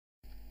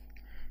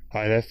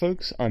Hi there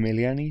folks, I'm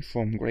Iliani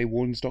from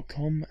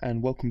greywardens.com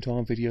and welcome to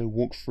our video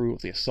walkthrough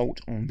of the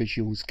assault on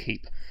Vigil's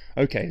keep.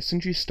 Okay, as soon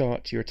as you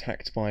start, you're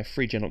attacked by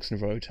 3 Genlocks in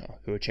a row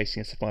who are chasing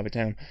a survivor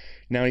down.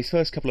 Now these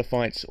first couple of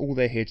fights, all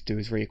they're here to do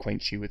is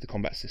reacquaint you with the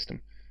combat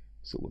system.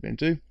 So what we're going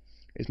to do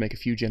is make a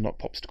few Genlock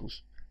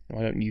popsicles. Now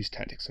I don't use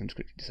tactics, so I'm just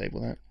quickly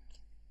disable that.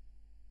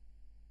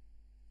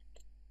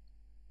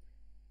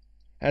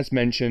 As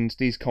mentioned,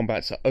 these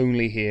combats are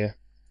only here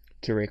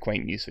to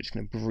reacquaint you, so we're just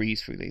going to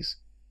breeze through these.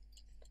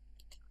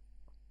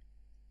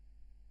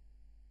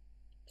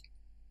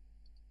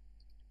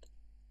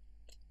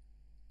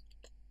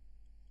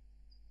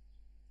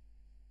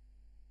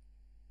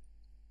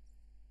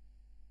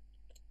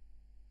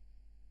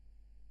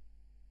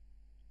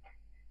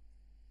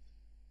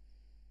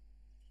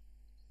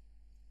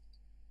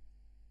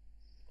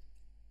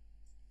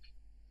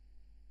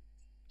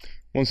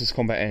 Once this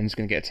combat ends, we're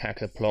going to get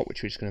attack of the plot,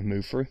 which we're just going to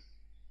move through.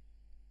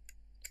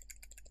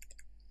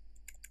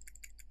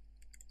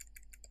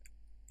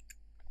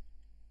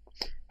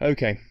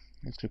 Okay,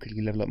 let's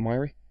quickly level up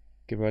Myri.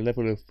 Give her a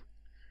level of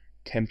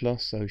 10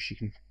 plus so she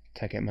can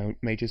take out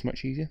mages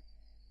much easier.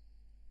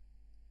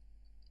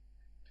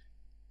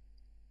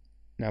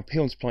 Now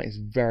Peon's plight is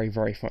very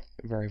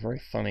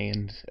funny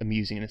and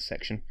amusing in this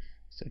section,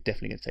 so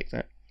definitely going to take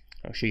that.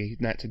 I'll show you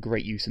that to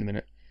great use in a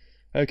minute.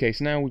 Okay,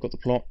 so now we've got the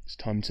plot, it's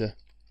time to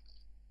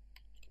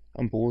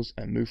unpause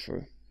and move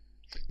through.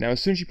 Now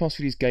as soon as you pass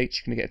through these gates,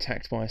 you're going to get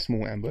attacked by a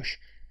small ambush.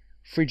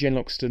 3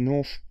 Genlocks to the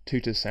north, 2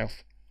 to the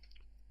south.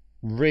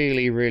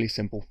 Really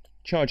simple.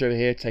 Charge over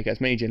here, take out as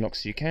many Genlocks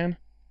as you can.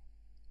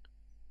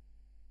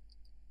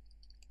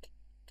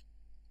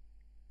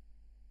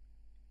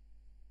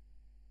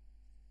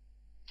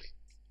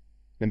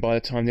 Then by the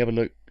time the other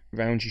look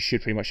round, you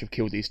should pretty much have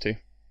killed these two.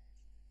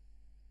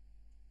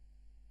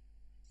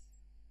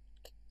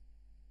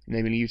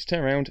 Enabling you to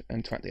turn around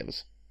and track the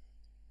others.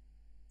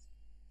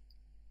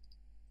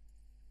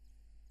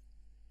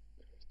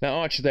 That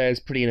archer there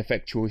is pretty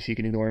ineffectual, so you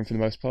can ignore him for the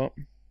most part.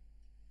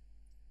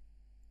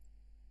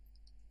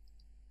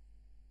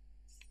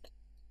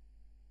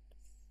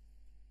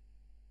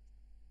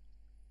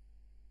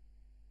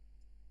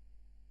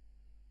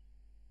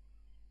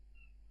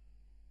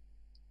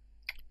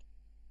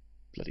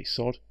 Bloody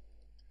sod.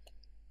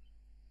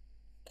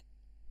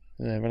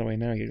 Run away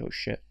now, you little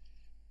shit.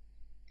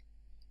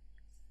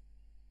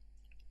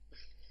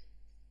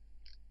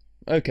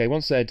 Okay,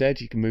 once they're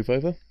dead, you can move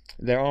over.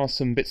 There are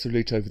some bits of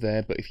loot over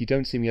there, but if you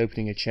don't see me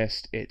opening a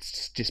chest,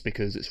 it's just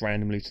because it's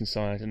random loot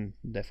inside, and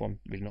therefore I'm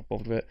really not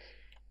bothered with it.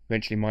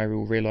 Eventually Myri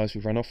will realise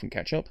we've run off and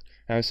catch up.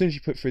 Now as soon as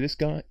you put through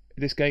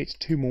this gate,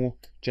 2 more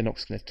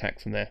Genlocks can attack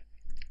from there.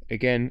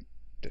 Again,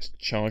 just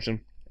charge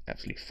them.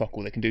 Absolutely fuck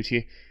all they can do to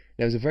you.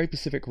 There's a very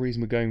specific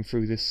reason we're going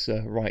through this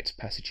right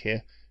passage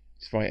here.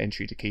 It's right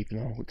entry to keep, and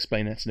I'll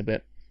explain that in a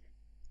bit.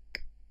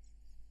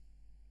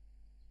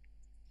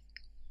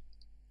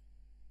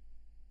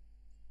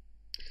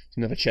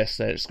 Another chest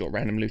there that's got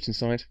random loot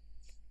inside.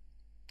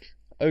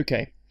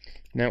 Okay,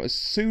 now as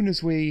soon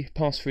as we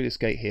pass through this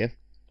gate here,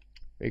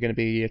 we're going to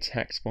be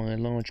attacked by a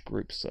large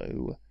group.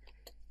 So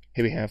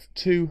here we have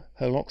 2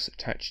 Hurlocks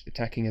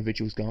attacking a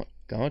Vigil's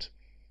guard.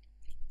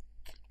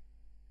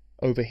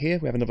 Over here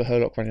we have another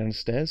Hurlock running down the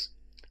stairs.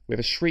 We have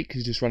a Shriek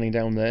who's just running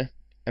down there,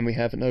 and we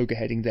have an Ogre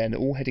heading there, and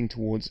they're all heading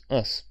towards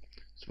us.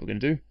 So what we're going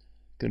to do,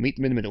 going to meet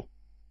them in the middle.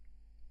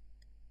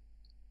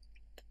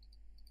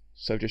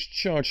 So just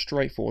charge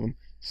straight for them,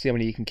 see how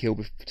many you can kill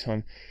before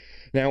time.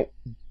 Now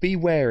be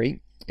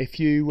wary, if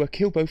you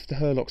kill both the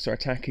Hurlocks that are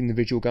attacking the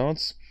Vigil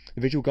guards,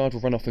 the Vigil guard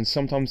will run off, and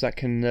sometimes that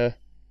can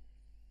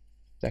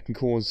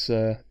cause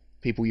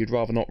people you'd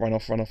rather not run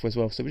off as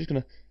well. So we're just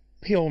going to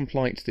Peon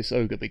plight this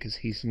Ogre because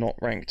he's not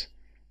ranked.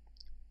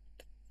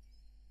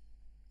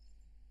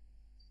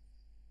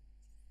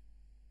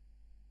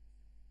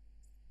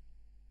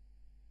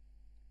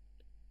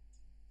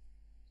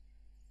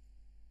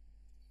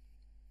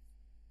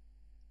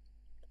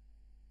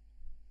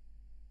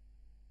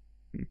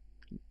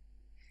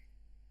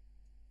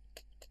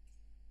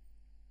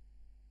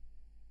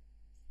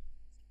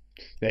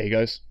 There he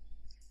goes.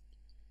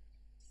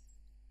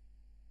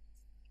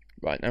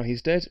 Right, now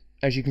he's dead.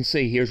 As you can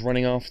see, he was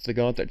running after the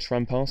guard that just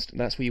ran past.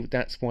 That's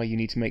why you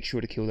need to make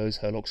sure to kill those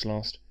Hurlocks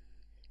last.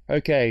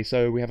 Okay,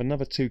 so we have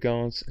another 2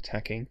 guards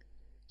attacking.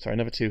 Sorry,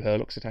 another 2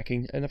 Hurlocks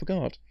attacking another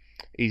guard.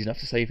 Easy enough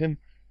to save him.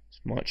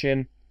 Just march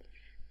in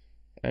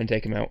and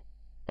take him out.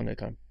 I'm going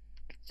to kind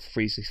of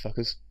freeze these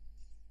fuckers.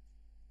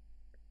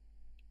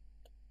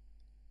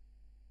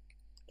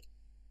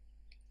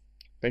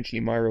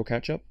 Eventually Myri will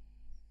catch up.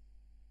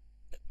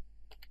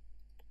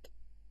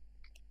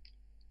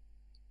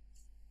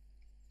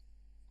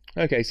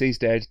 Okay, so he's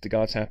dead, the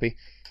guard's happy.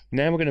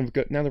 Now we're going to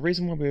go. Now the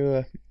reason why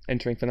we're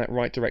entering from that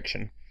right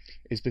direction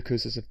is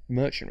because there's a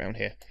merchant around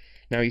here.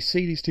 Now you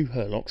see these 2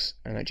 Hurlocks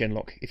and that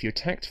Genlock. If you're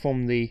attacked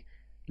from the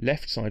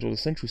left side or the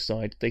central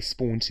side, they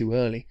spawn too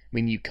early,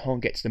 meaning you can't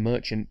get to the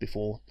merchant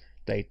before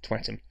they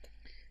twat him.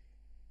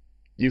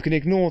 You can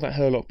ignore that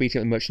Hurlock beating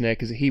up the merchant there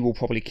because he will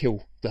probably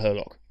kill the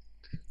Hurlock.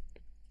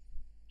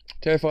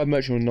 Terrified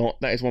merchant or not,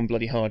 that is one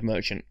bloody hard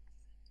merchant.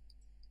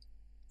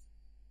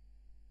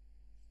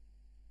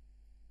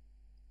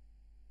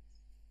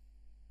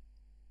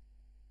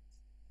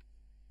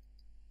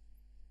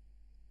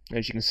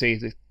 As you can see,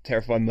 the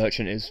terrified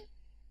merchant is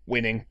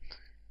winning.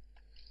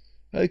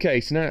 Okay,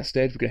 so now that's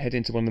dead, we're going to head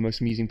into one of the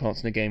most amusing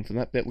parts in the game. For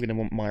that bit, we're going to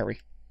want Myri.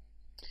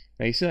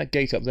 Now you see that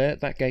gate up there?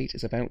 That gate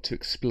is about to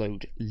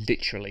explode.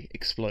 Literally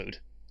explode.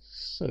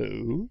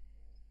 So,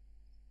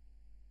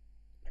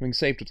 having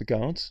saved up the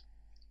guards,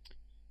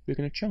 we're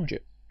going to charge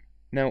it.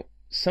 Now,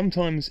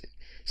 sometimes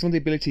some of the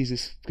abilities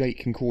this gate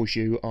can cause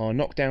you are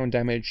knockdown,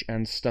 damage,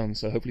 and stun,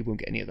 so hopefully we won't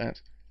get any of that.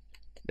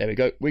 There we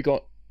go, we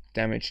got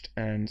damaged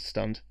and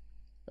stunned.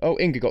 Oh,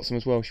 Inga got some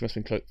as well, she must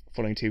have been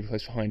following too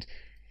close behind.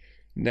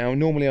 Now,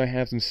 normally I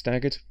have them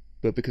staggered,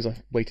 but because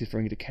I waited for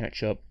Inga to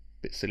catch up,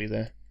 a bit silly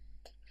there.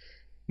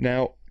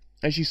 Now,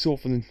 as you saw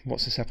from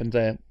what's just happened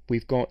there,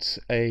 we've got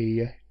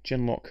a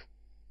Genlock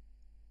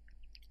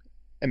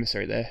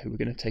emissary there who we're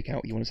going to take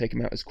out. You want to take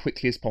him out as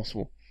quickly as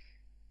possible.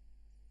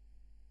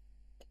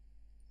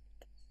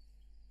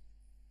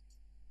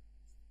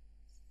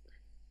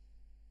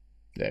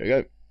 There we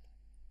go.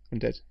 I'm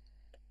dead.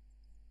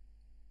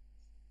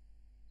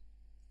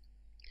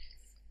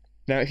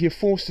 Now, if you're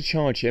forced to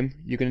charge him,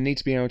 you're going to need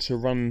to be able to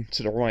run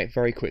to the right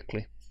very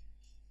quickly.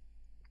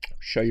 I'll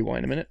show you why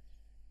in a minute.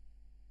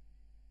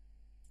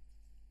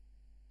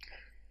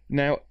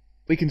 Now,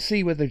 we can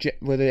see where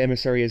the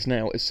emissary is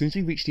now. As soon as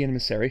we reach the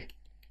emissary,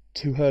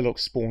 2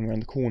 Hurlocks spawn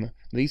around the corner.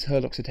 These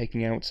Hurlocks are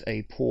taking out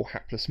a poor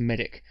hapless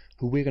medic,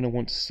 who we're going to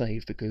want to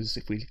save, because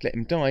if we let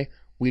him die,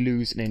 we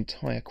lose an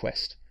entire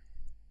quest.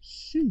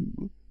 So,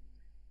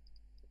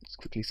 let's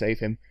quickly save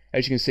him.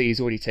 As you can see, he's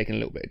already taken a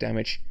little bit of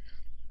damage.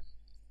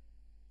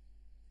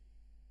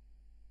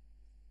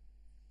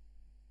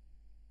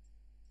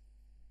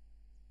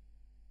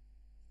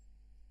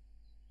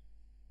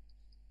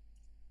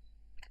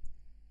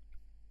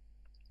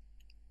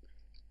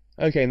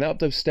 Okay, and up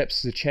those steps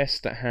is a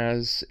chest that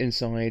has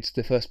inside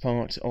the first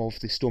part of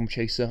the Storm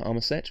Chaser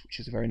armor set, which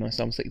is a very nice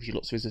armor set, gives you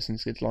lots of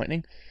resistance against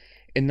lightning.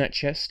 In that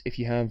chest, if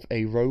you have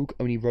a rogue,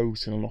 only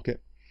rogues can unlock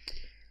it.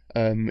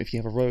 If you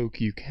have a rogue,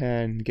 you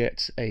can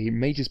get a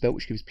Mage's Belt,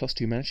 which gives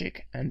 +2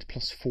 magic and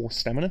 +4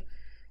 stamina.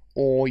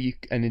 Or,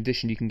 in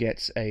addition, you can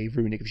get a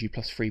rune that gives you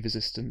 +3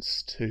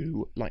 resistance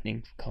to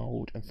lightning,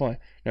 cold, and fire.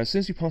 Now, as soon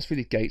as we pass through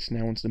the gates,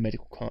 now onto the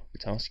medical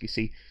task, you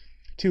see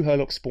 2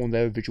 Hurlocks spawn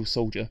there with Vigil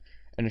Soldier,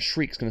 and a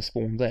Shriek's going to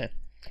spawn there.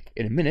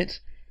 In a minute,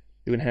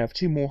 you're going to have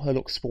 2 more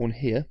Hurlocks spawn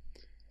here,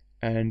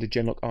 and a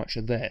Genlock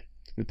Archer there.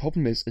 And the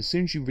problem is, as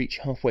soon as you reach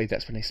halfway,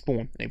 that's when they spawn,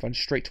 and they run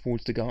straight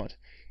towards the guard.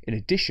 In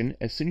addition,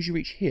 as soon as you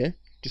reach here,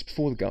 just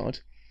before the guard,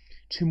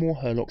 2 more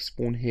Hurlocks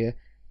spawn here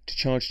to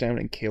charge down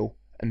and kill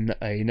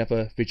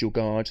another Vigil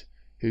guard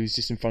who's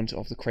just in front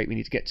of the crate we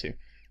need to get to.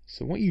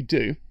 So what you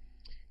do,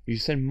 you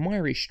send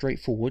Myri straight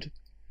forward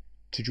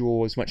to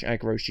draw as much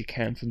aggro as you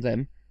can from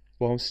them,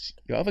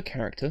 whilst your other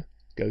character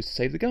goes to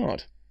save the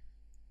guard.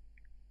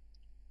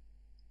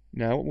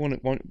 Now, we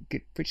want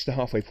to reach the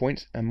halfway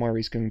point, and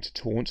Myri's going to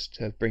taunt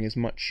to bring as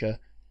much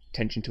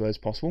attention to her as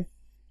possible.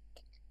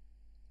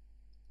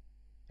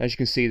 As you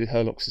can see, the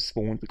Hurlocks have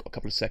spawned. We've got a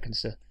couple of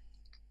seconds to...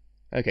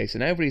 Okay, so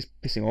now everybody's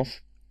pissing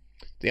off.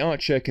 The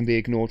Archer can be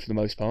ignored for the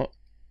most part.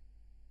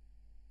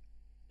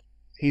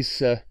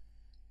 He's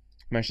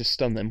managed to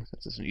stun them.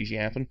 That doesn't usually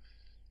happen.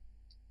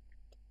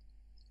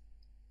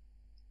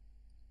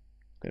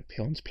 I'm going to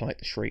Pion's Plight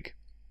the Shriek.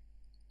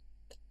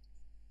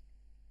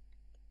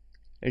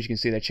 As you can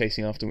see, they're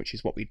chasing after him, which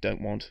is what we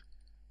don't want.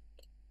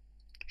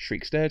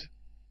 Shriek's dead.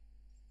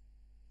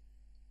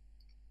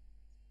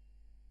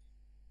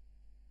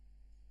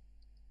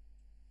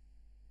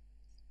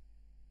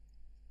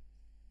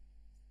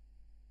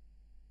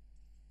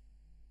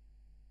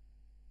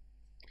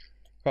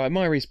 Right,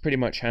 Myri's pretty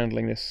much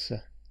handling this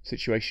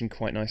situation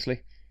quite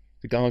nicely.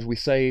 The guard we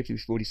saved,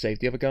 we've already saved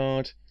the other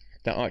guard.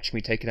 That archer can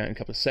be taken out in a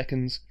couple of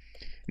seconds.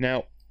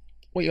 Now,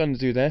 what you're going to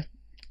do there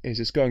is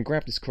just go and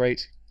grab this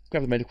crate,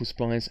 grab the medical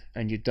supplies,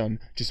 and you're done.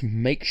 Just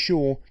make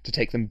sure to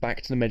take them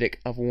back to the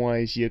medic,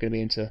 otherwise you're going to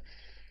be into...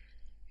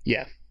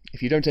 Yeah,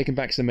 if you don't take them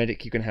back to the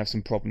medic, you're going to have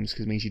some problems,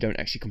 because it means you don't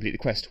actually complete the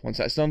quest. Once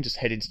that's done, just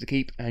head into the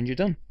keep, and you're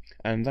done.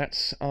 And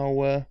that's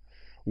our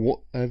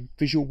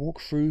visual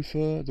walkthrough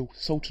for the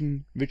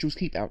Sultan Vigil's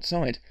Keep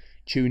outside.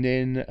 Tune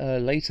in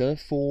later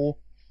for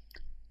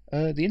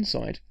the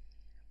inside.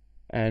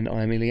 And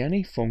I'm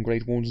Iliani from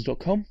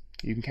GradeWardens.com.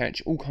 You can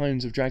catch all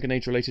kinds of Dragon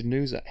Age related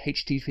news at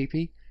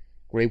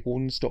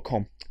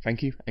http://gradewardens.com.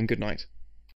 Thank you and good night.